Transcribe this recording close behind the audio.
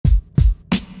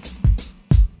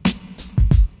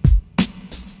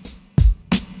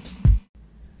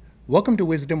Welcome to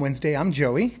Wisdom Wednesday. I'm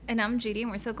Joey. And I'm Judy,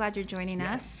 and we're so glad you're joining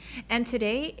us. And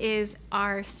today is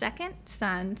our second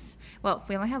son's, well,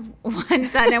 we only have one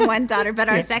son and one daughter, but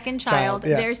our second child,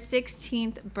 their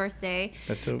 16th birthday.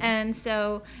 And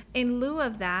so in lieu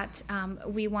of that,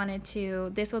 we wanted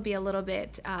to, this will be a little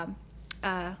bit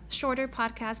shorter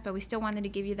podcast, but we still wanted to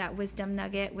give you that wisdom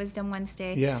nugget, Wisdom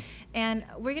Wednesday. Yeah. And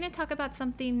we're going to talk about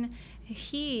something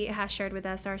he has shared with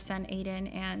us, our son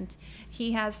Aiden, and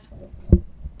he has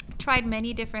tried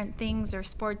many different things or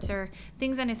sports or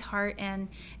things on his heart. And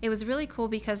it was really cool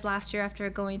because last year, after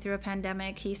going through a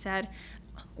pandemic, he said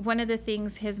one of the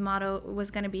things his motto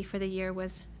was going to be for the year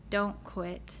was don't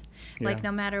quit. Like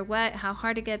no matter what, how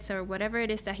hard it gets or whatever it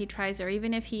is that he tries, or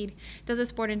even if he does a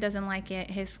sport and doesn't like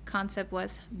it, his concept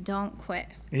was don't quit.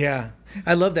 Yeah,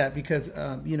 I love that because,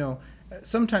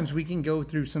 sometimes we can go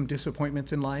through some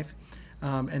disappointments in life.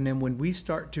 And then when we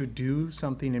start to do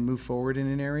something and move forward in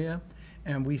an area,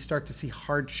 and we start to see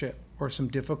hardship or some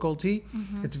difficulty,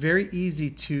 it's very easy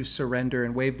to surrender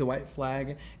and wave the white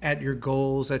flag at your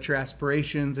goals, at your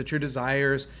aspirations, at your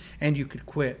desires, and you could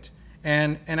quit.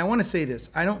 And I want to say this.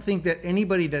 I don't think that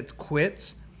anybody that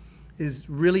quits is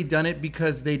really done it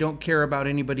because they don't care about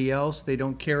anybody else. They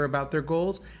don't care about their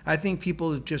goals. I think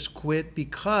people just quit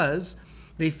because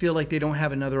they feel like they don't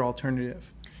have another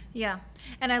alternative. Yeah.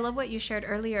 And I love what you shared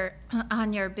earlier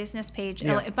on your business page.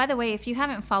 Yeah. By the way, if you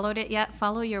haven't followed it yet,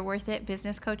 follow Your Worth It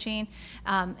Business Coaching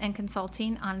and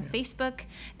Consulting on Facebook.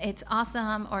 It's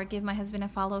awesome. Or give my husband a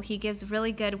follow. He gives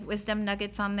really good wisdom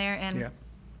nuggets on there and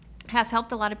has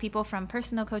helped a lot of people, from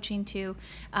personal coaching to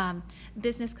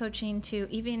business coaching to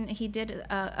even he did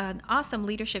an awesome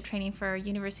leadership training for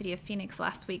University of Phoenix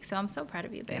last week. So I'm so proud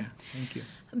of you, babe. Yeah, thank you.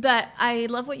 But I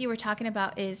love what you were talking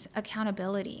about is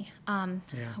accountability.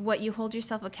 What you hold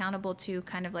yourself accountable to,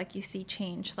 kind of like you see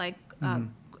change, like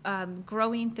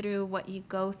growing through what you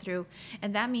go through.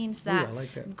 And that means that, I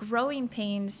like that. Growing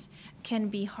pains can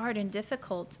be hard and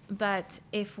difficult, but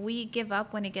if we give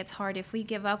up when it gets hard, if we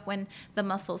give up when the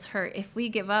muscles hurt, if we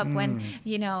give up when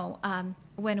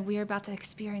we're about to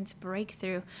experience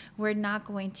breakthrough, we're not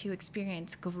going to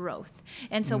experience growth.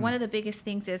 And so one of the biggest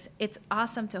things is it's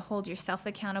awesome to hold yourself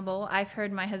accountable. I've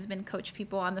heard my husband coach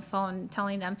people on the phone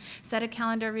telling them, set a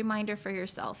calendar reminder for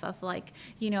yourself of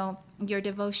your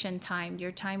devotion time,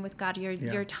 your time with God,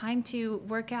 your time to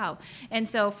work out. And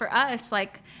so for us,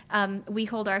 we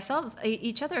hold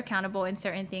each other accountable in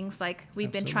certain things. Like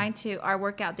we've been trying to, our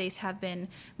workout days have been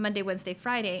Monday, Wednesday,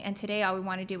 Friday, and today all we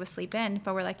want to do is sleep in.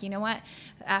 But we're like, you know what?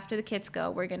 After the kids go,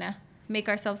 we're going to make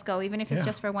ourselves go, even if it's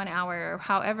just for 1 hour or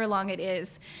however long it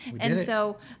is.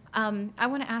 So I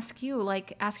want to ask you,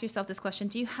 ask yourself this question.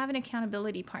 Do you have an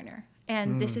accountability partner?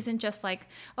 And this isn't just like,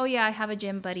 oh yeah, I have a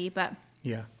gym buddy, but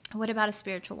what about a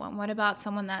spiritual one? What about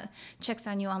someone that checks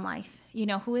on you on life?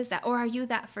 Who is that? Or are you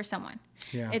that for someone?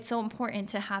 Yeah. It's so important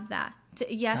to have that.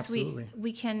 Yes,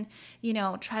 we can,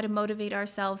 try to motivate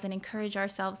ourselves and encourage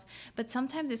ourselves, but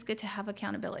sometimes it's good to have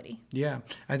accountability. Yeah.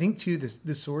 I think too,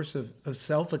 the source of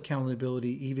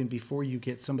self-accountability, even before you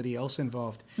get somebody else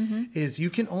involved, is you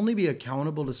can only be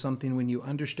accountable to something when you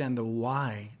understand the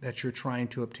why that you're trying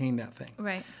to obtain that thing.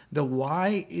 Right. The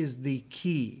why is the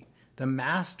key, the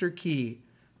master key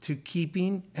to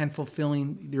keeping and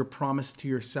fulfilling your promise to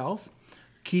yourself,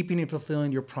 keeping and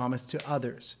fulfilling your promise to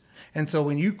others. And so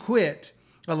when you quit,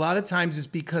 a lot of times it's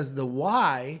because the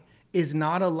why is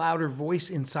not a louder voice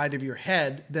inside of your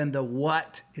head than the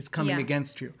what is coming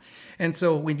against you. And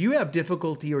so when you have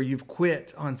difficulty or you've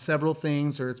quit on several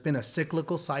things, or it's been a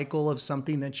cyclical cycle of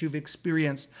something that you've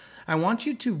experienced, I want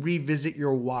you to revisit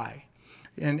your why.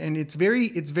 And it's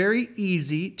very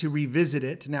easy to revisit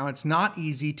it. Now, it's not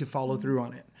easy to follow through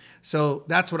on it. So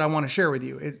that's what I want to share with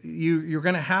you. You're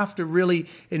going to have to really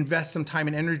invest some time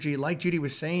and energy, like Judy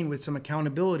was saying, with some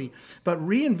accountability, but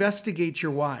reinvestigate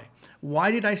your why.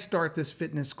 Why did I start this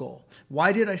fitness goal?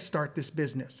 Why did I start this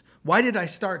business? Why did I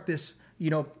start this,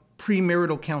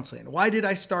 premarital counseling? Why did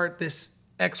I start this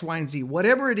X, Y, and Z?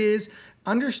 Whatever it is,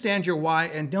 understand your why,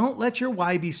 and don't let your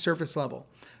why be surface level.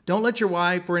 Don't let your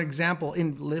why, for example,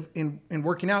 in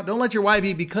working out, don't let your why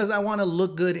be because I want to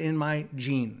look good in my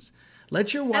jeans.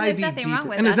 Let your why be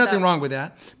deeper. And there's nothing wrong with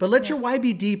that. But let your why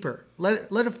be deeper. Let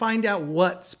it find out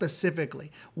what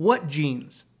specifically. What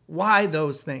jeans? Why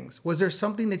those things? Was there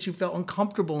something that you felt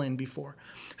uncomfortable in before?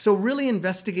 So really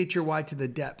investigate your why to the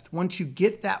depth. Once you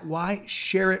get that why,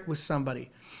 share it with somebody.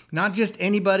 Not just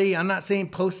anybody. I'm not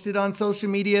saying post it on social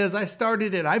media as I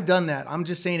started it. I've done that. I'm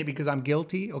just saying it because I'm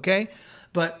guilty, okay?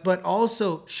 But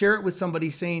also share it with somebody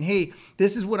saying, hey,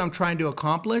 this is what I'm trying to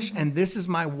accomplish, and this is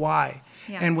my why.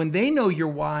 Yeah. And when they know your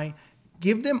why,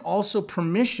 give them also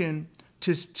permission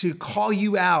to call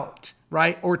you out,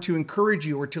 right? Or to encourage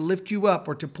you or to lift you up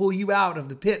or to pull you out of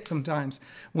the pit sometimes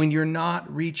when you're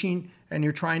not reaching and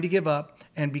you're trying to give up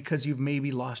and because you've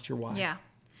maybe lost your why. Yeah.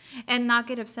 And not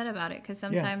get upset about it, because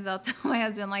sometimes I'll tell my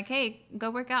husband, like, hey,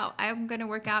 go work out. I'm going to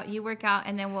work out, you work out,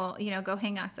 and then we'll, go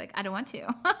hang out. It's like, I don't want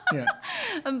to. Yeah.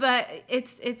 But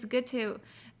it's good to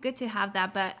have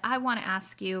that. But I want to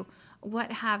ask you,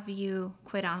 what have you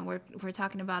quit on? We're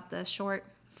talking about the short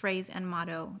phrase and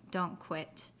motto, don't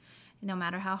quit, no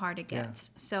matter how hard it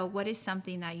gets. So what is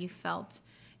something that you felt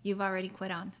you've already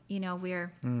quit on?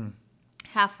 We're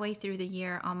halfway through the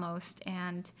year almost,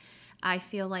 and I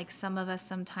feel like some of us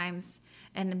sometimes,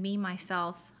 and me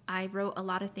myself, I wrote a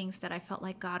lot of things that I felt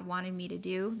like God wanted me to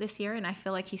do this year, and I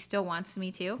feel like he still wants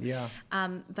me to. Yeah.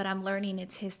 But I'm learning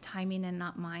it's his timing and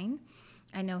not mine.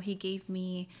 I know he gave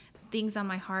me things on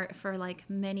my heart for like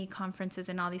many conferences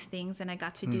and all these things, and I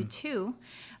got to do two,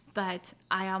 but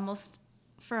I almost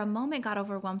for a moment got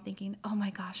overwhelmed thinking, oh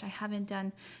my gosh, I haven't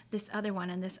done this other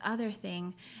one and this other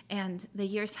thing, and the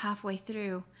year's halfway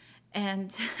through.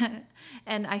 And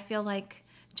and I feel like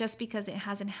just because it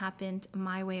hasn't happened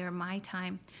my way or my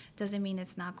time doesn't mean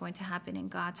it's not going to happen in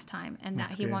God's time, and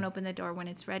that he won't open the door when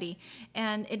it's ready.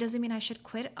 And it doesn't mean I should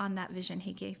quit on that vision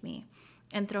he gave me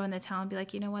and throw in the towel and be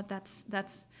like, you know what, that's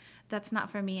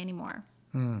not for me anymore.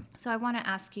 So I want to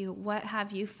ask you, what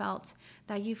have you felt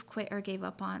that you've quit or gave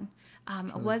up on?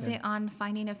 Was it on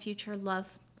finding a future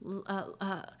love,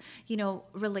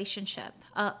 relationship,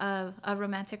 a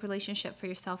romantic relationship for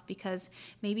yourself, because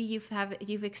maybe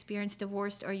you've experienced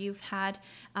divorce, or you've had,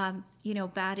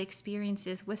 bad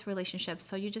experiences with relationships.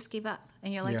 So you just gave up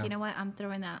and you're like, you know what, I'm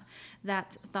throwing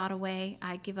that thought away.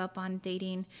 I give up on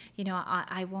dating.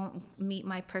 I won't meet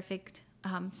my perfect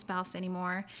spouse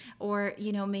anymore. Or,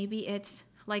 maybe it's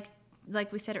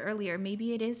like we said earlier,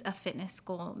 maybe it is a fitness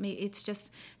goal. Maybe it's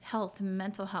just health,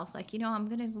 mental health. Like, I'm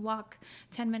going to walk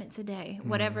 10 minutes a day,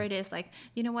 whatever it is. Like,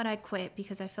 you know what, I quit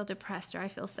because I feel depressed or I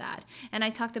feel sad. And I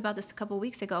talked about this a couple of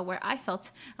weeks ago where I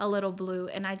felt a little blue,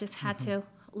 and I just had to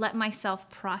let myself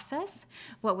process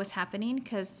what was happening,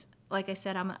 because like I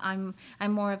said, I'm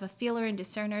more of a feeler and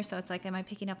discerner. So it's like, am I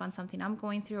picking up on something I'm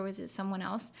going through, or is it someone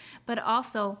else? But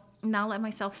also not let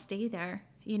myself stay there,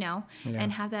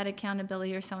 and have that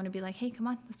accountability, or someone to be like, hey, come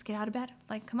on, let's get out of bed.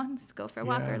 Like, come on, let's go for a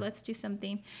walk, or let's do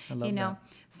something, I love that.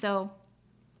 So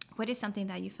what is something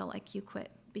that you felt like you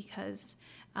quit because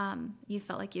you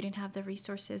felt like you didn't have the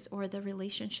resources or the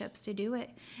relationships to do it?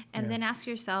 And then ask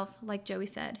yourself, like Joey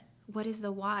said, what is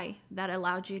the why that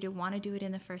allowed you to want to do it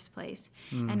in the first place?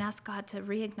 And ask God to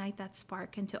reignite that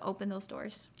spark and to open those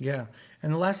doors. Yeah.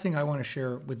 And the last thing I want to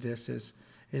share with this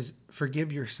is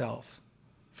forgive yourself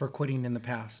for quitting in the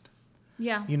past.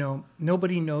 Yeah.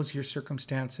 Nobody knows your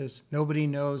circumstances. Nobody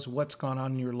knows what's gone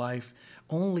on in your life.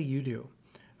 Only you do.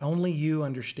 Only you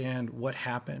understand what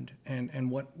happened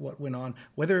and what went on,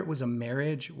 whether it was a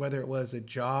marriage, whether it was a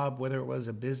job, whether it was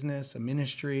a business, a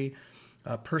ministry,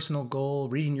 a personal goal,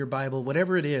 reading your Bible,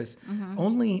 whatever it is.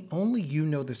 Only you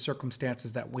know the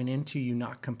circumstances that went into you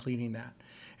not completing that.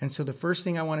 And so the first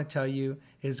thing I want to tell you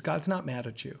is God's not mad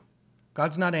at you.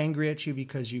 God's not angry at you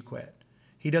because you quit.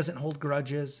 He doesn't hold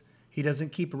grudges. He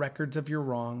doesn't keep records of your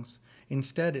wrongs.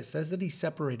 Instead, it says that he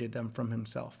separated them from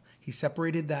himself. He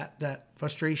separated that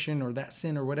frustration or that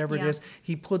sin or whatever it is.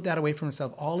 He put that away from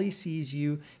himself. All he sees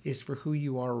you is for who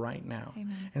you are right now.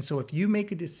 Amen. And so if you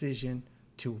make a decision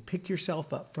to pick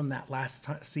yourself up from that last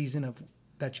season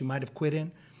that you might have quit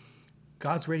in,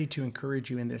 God's ready to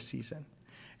encourage you in this season.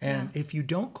 And if you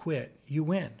don't quit, you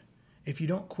win. If you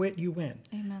don't quit, you win.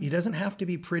 Amen. It doesn't have to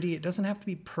be pretty. It doesn't have to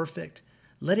be perfect.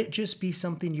 Let it just be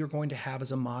something you're going to have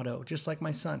as a motto. Just like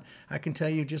my son. I can tell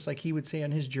you, just like he would say on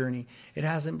his journey, it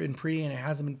hasn't been pretty and it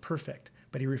hasn't been perfect,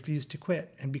 but he refused to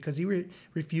quit. And because he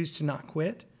refused to not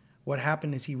quit, what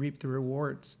happened is he reaped the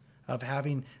rewards of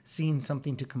having seen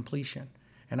something to completion.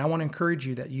 And I want to encourage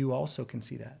you that you also can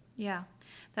see that. Yeah,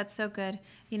 that's so good.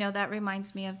 That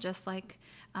reminds me of just like,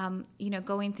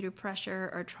 going through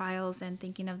pressure or trials and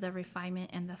thinking of the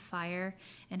refinement and the fire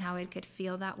and how it could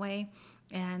feel that way.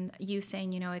 And you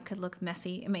saying, it could look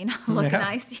messy. It may not look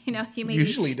nice. You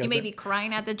may be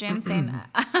crying at the gym saying,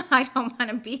 I don't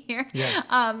want to be here. Yeah.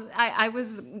 I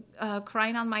was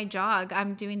crying on my jog.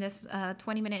 I'm doing this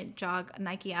 20-minute jog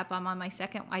Nike app.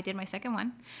 I did my second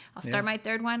one. I'll start my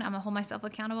third one. I'm going to hold myself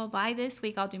accountable. By this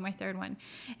week, I'll do my third one.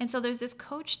 And so there's this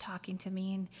coach talking to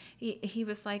me, and he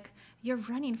was like, you're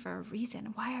running for a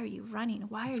reason. Why are you running?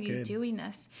 Why are you doing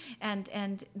this?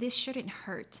 And this shouldn't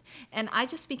hurt. And I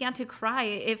just began to cry.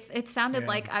 If it sounded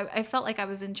like I felt like I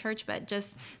was in church, but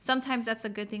just sometimes that's a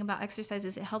good thing about exercise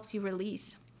is it helps you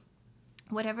release.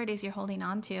 whatever it is you're holding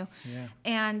on to. Yeah.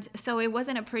 And so it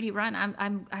wasn't a pretty run.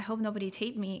 I hope nobody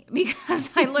taped me, because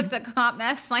I looked a hot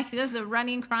mess, like just a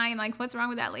running, crying, like, what's wrong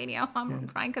with that lady? Oh, I'm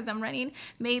crying because I'm running,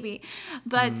 maybe.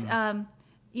 But,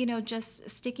 just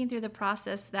sticking through the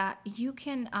process, that you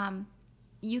can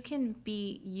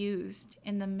be used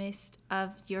in the midst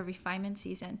of your refinement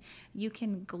season. You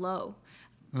can glow.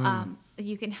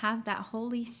 You can have that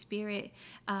Holy Spirit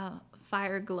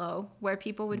fire glow, where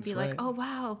people would be like, oh,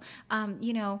 wow,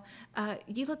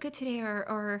 you look good today,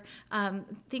 or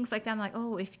things like that. I'm like,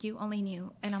 oh, if you only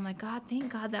knew. And I'm like, God,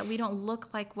 thank God that we don't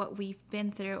look like what we've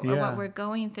been through or what we're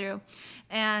going through.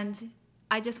 And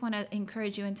I just want to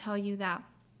encourage you and tell you that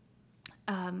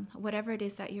whatever it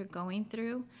is that you're going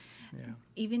through,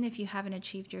 even if you haven't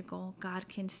achieved your goal, God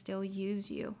can still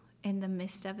use you in the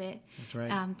midst of it. That's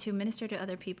right. To minister to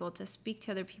other people, to speak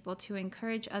to other people, to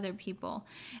encourage other people,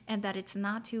 and that it's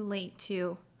not too late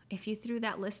to, if you threw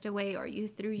that list away, or you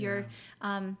threw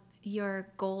your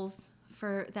goals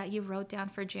for that you wrote down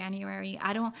for January.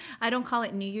 I don't call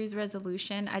it New Year's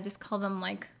resolution. I just call them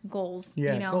like goals.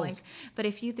 Goals. Like, but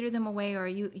if you threw them away, or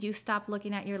you stopped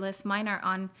looking at your list, mine are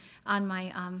on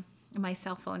my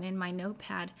cell phone in my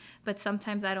notepad, but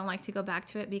sometimes I don't like to go back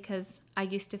to it, because I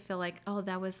used to feel like, oh,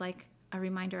 that was like a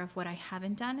reminder of what I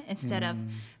haven't done, instead of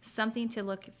something to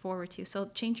look forward to. So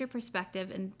change your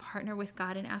perspective and partner with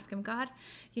God and ask him, God,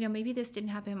 maybe this didn't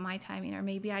happen in my timing, or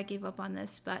maybe I gave up on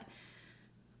this, but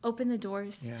open the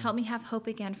doors. Help me have hope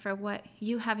again for what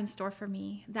you have in store for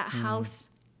me. That house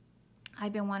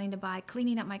I've been wanting to buy,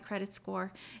 cleaning up my credit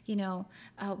score,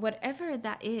 whatever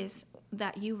that is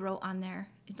that you wrote on there,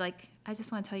 is like, I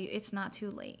just want to tell you, it's not too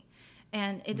late.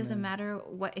 And it doesn't matter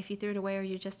what, if you threw it away or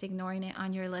you're just ignoring it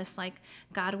on your list, like,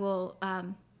 God will,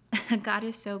 God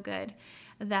is so good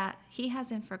that he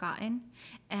hasn't forgotten,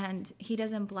 and he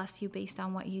doesn't bless you based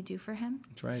on what you do for him.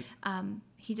 That's right.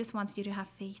 He just wants you to have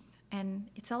faith. And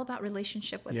it's all about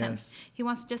relationship with him. He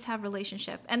wants to just have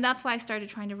relationship. And that's why I started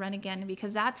trying to run again,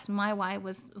 because that's my why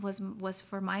was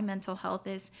for my mental health,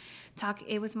 is talk.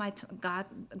 It was my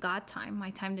God time, my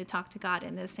time to talk to God.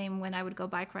 And the same when I would go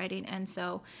bike riding. And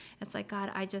so it's like, God,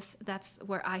 that's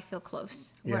where I feel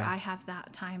close, where I have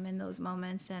that time in those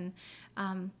moments. And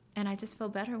I just feel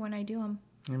better when I do them.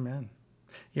 Amen.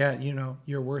 Yeah.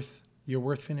 You're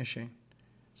worth finishing.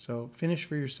 So finish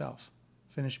for yourself.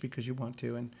 Finish because you want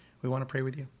to. And we want to pray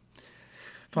with you.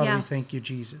 Father, we thank you,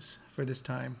 Jesus, for this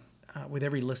time with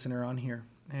every listener on here.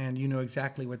 And you know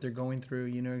exactly what they're going through.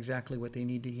 You know exactly what they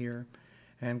need to hear.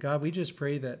 And God, we just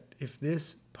pray that if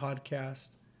this podcast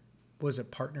was a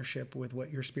partnership with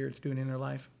what your Spirit's doing in their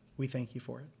life, we thank you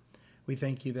for it. We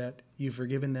thank you that you've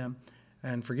forgiven them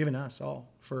and forgiven us all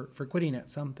for quitting at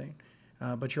something.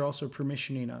 But you're also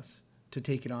permissioning us to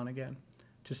take it on again,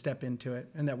 to step into it,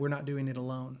 and that we're not doing it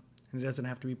alone. And it doesn't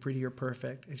have to be pretty or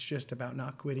perfect. It's just about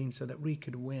not quitting so that we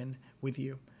could win with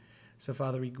you. So,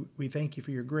 Father, we thank you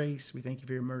for your grace. We thank you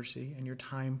for your mercy and your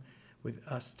time with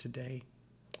us today.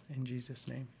 In Jesus'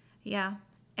 name. Yeah.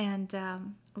 And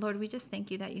Lord, we just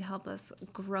thank you that you help us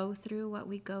grow through what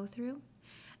we go through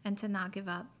and to not give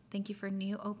up. Thank you for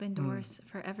new open doors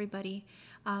for everybody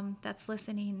that's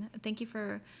listening. Thank you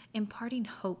for imparting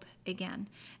hope again,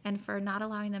 and for not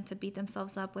allowing them to beat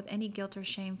themselves up with any guilt or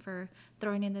shame for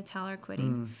throwing in the towel or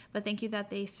quitting. But thank you that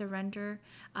they surrender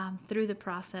through the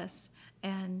process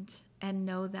and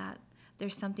know that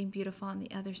there's something beautiful on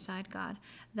the other side, God,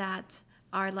 that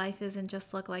our life isn't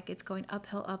just look like it's going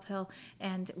uphill,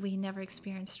 and we never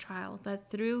experience trial. But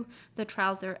through the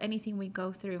trials or anything we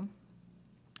go through,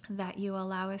 that you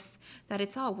allow us, that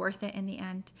it's all worth it in the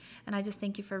end. And I just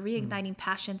thank you for reigniting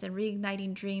passions and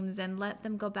reigniting dreams, and let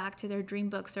them go back to their dream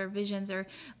books or visions or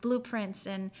blueprints,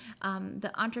 and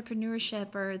the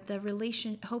entrepreneurship or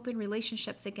the hope in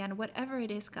relationships again, whatever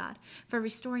it is, God, for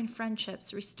restoring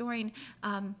friendships, restoring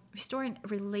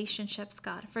relationships,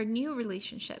 God, for new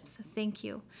relationships. Thank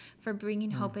you for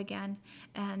bringing hope again,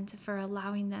 and for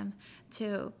allowing them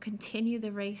to continue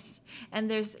the race. And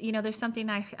there's something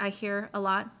I hear a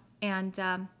lot, and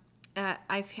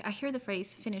I hear the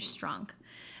phrase "finish strong,"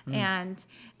 and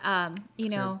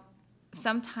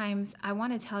sometimes I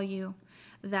want to tell you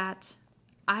that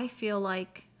I feel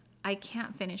like I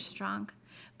can't finish strong,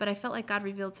 but I felt like God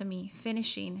revealed to me,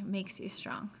 finishing makes you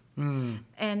strong.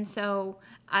 And so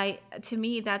to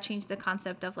me, that changed the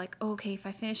concept of like, okay, if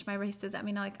I finish my race, does that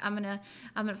mean like I'm gonna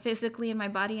physically in my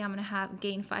body, I'm gonna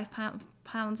gain 5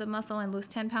 pounds of muscle and lose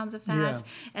 10 pounds of fat,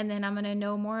 and then I'm gonna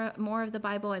know more of the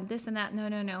Bible and this and that?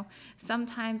 No.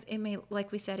 Sometimes it may,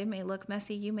 like we said, it may look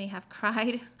messy. You may have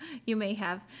cried, you may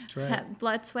have had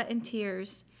blood, sweat, and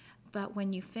tears, But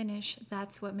when you finish,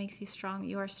 that's what makes you strong.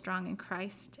 You are strong in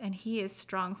Christ, and He is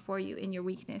strong for you. In your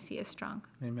weakness, He is strong.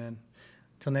 Amen.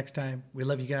 Till next time, we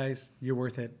love you guys. You're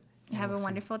worth it. Have a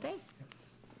wonderful day.